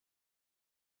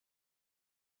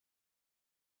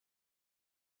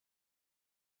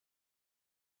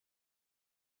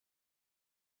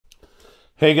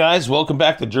Hey guys, welcome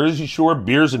back to Jersey Shore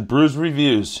Beers and Brews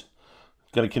Reviews.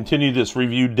 Going to continue this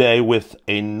review day with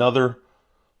another,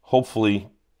 hopefully,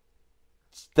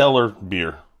 stellar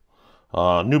beer.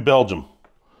 New Belgium.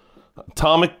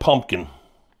 Atomic Pumpkin.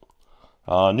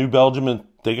 New Belgium, and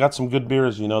they got some good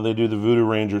beers. You know, they do the Voodoo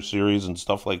Ranger series and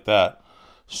stuff like that.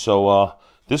 So,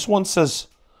 this one says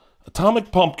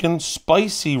Atomic Pumpkin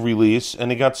Spicy Release,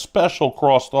 and it got special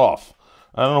crossed off.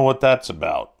 I don't know what that's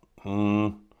about.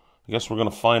 I guess we're going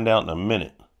to find out in a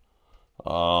minute.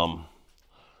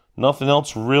 Nothing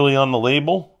else really on the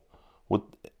label,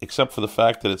 except for the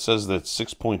fact that it says that it's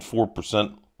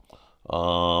 6.4%.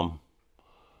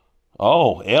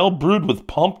 Oh, ale brewed with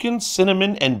pumpkin,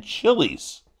 cinnamon, and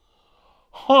chilies.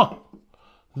 Huh.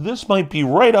 This might be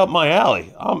right up my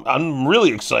alley. I'm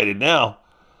really excited now.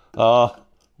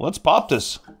 Let's pop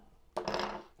this.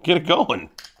 Get it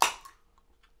going.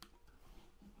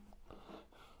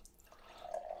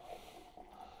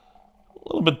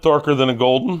 A little bit darker than a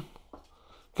golden.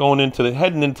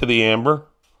 Heading into the amber.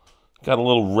 Got a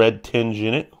little red tinge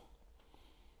in it.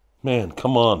 Man,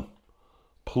 come on.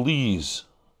 Please.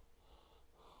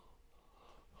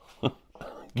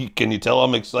 Can you tell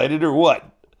I'm excited or what?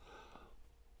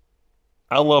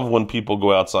 I love when people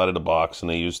go outside of the box and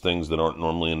they use things that aren't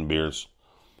normally in beers.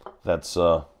 That's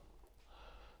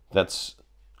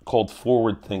called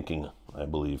forward thinking, I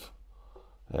believe.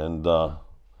 And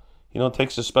you know, it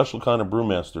takes a special kind of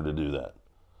brewmaster to do that.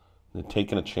 They're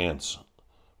taking a chance.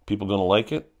 People going to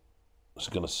like it. It's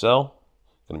going to sell.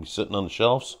 Going to be sitting on the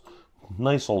shelves.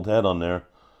 Nice old head on there.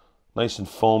 Nice and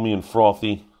foamy and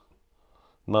frothy.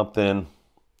 Not thin.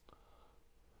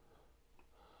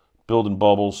 Building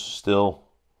bubbles still.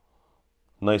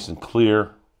 Nice and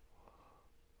clear.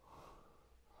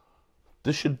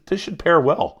 This should pair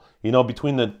well. You know,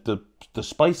 between the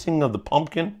spicing of the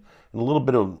pumpkin and a little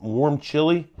bit of warm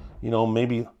chili. You know,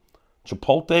 maybe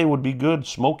chipotle would be good,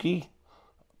 smoky.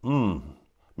 Man,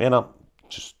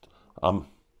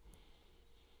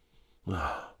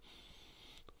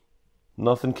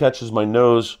 nothing catches my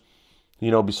nose, you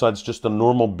know, besides just a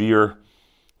normal beer.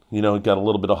 You know, got a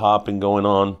little bit of hopping going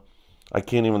on. I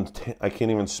can't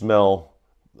even smell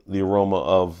the aroma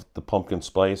of the pumpkin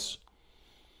spice.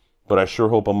 But I sure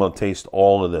hope I'm going to taste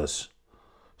all of this.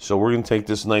 So we're going to take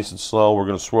this nice and slow. We're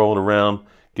going to swirl it around,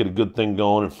 get a good thing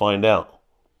going, and find out.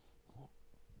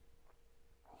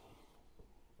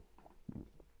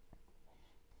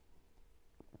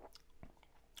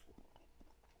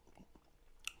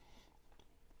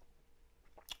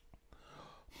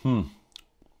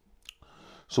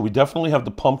 So we definitely have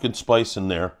the pumpkin spice in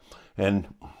there.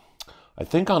 And I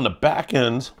think on the back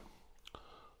end,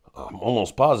 I'm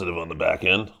almost positive on the back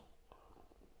end,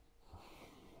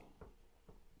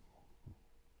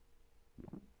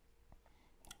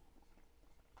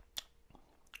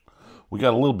 we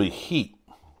got a little bit of heat.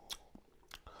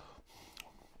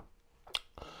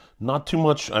 Not too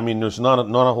much. I mean, there's not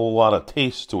a whole lot of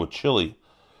taste to a chili,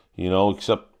 you know,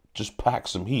 except just pack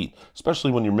some heat,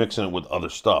 especially when you're mixing it with other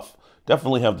stuff.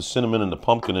 Definitely have the cinnamon and the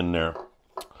pumpkin in there,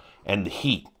 and the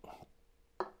heat.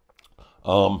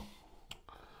 Wow,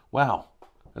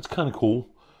 that's kind of cool.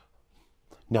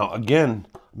 Now, again,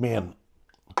 man,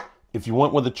 if you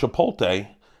went with a chipotle,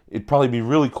 it'd probably be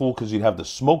really cool because you'd have the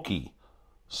smoky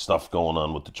stuff going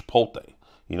on with the chipotle.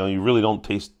 You know, you really don't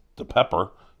taste the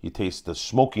pepper. You taste the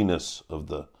smokiness of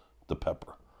the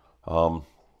pepper.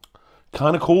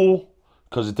 Kind of cool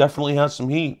because it definitely has some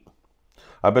heat.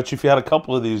 I bet you if you had a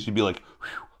couple of these, you'd be like,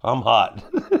 I'm hot.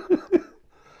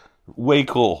 Way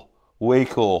cool. Way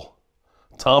cool.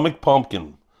 Atomic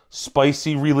Pumpkin.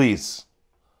 Spicy Release.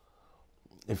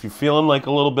 If you're feeling like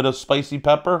a little bit of spicy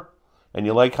pepper and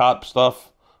you like hot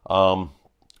stuff,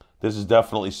 this is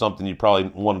definitely something you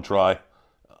probably want to try.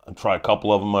 Try a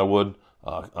couple of them, I would.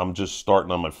 I'm just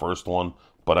starting on my first one,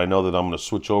 but I know that I'm going to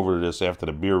switch over to this after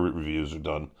the beer reviews are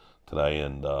done today,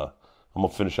 and I'm going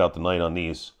to finish out the night on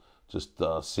these, just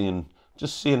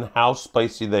seeing how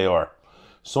spicy they are.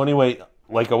 So anyway,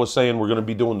 like I was saying, we're going to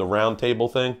be doing the round table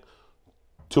thing.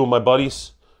 Two of my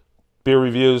buddies, beer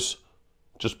reviews,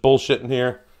 just bullshitting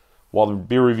here while the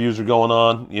beer reviews are going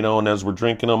on, you know, and as we're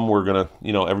drinking them, we're going to,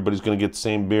 you know, everybody's going to get the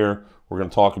same beer. We're going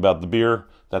to talk about the beer.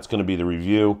 That's going to be the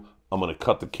review. I'm going to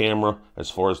cut the camera as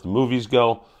far as the movies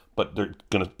go, but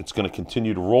it's going to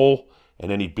continue to roll,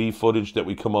 and any B footage that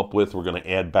we come up with, we're going to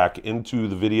add back into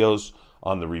the videos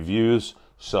on the reviews.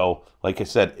 So, like I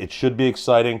said, it should be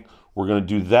exciting. We're going to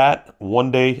do that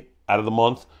one day out of the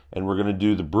month, and we're going to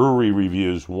do the brewery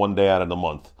reviews one day out of the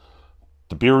month.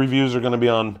 The beer reviews are going to be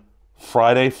on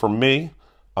Friday for me.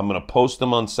 I'm going to post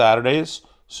them on Saturdays.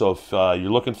 So if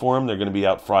you're looking for them, they're going to be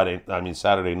out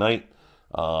Saturday night.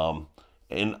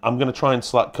 And I'm going to try and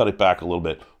cut it back a little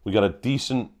bit. We got a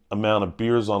decent amount of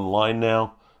beers online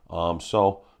now.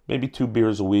 So maybe 2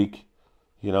 beers a week,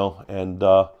 you know, and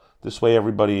this way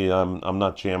everybody, I'm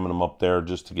not jamming them up there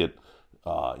just to get,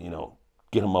 you know,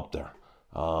 get them up there.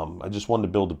 I just wanted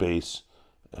to build a base.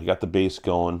 I got the base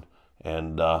going,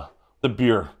 and the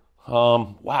beer.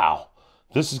 Wow,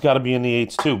 this has got to be in the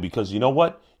 8s too, because you know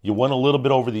what? You went a little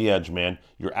bit over the edge, man.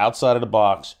 You're outside of the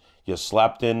box. You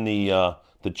slapped in the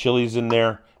chilies in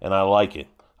there, and I like it.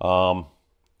 I'm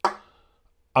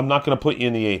not going to put you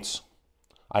in the 8s.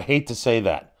 I hate to say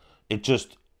that. It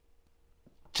just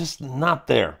not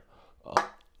there.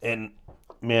 And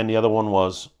man, the other one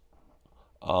was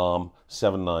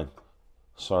 7-9.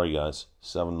 Sorry guys,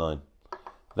 7-9.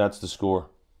 That's the score.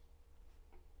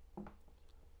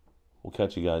 We'll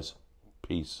catch you guys.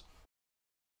 Peace.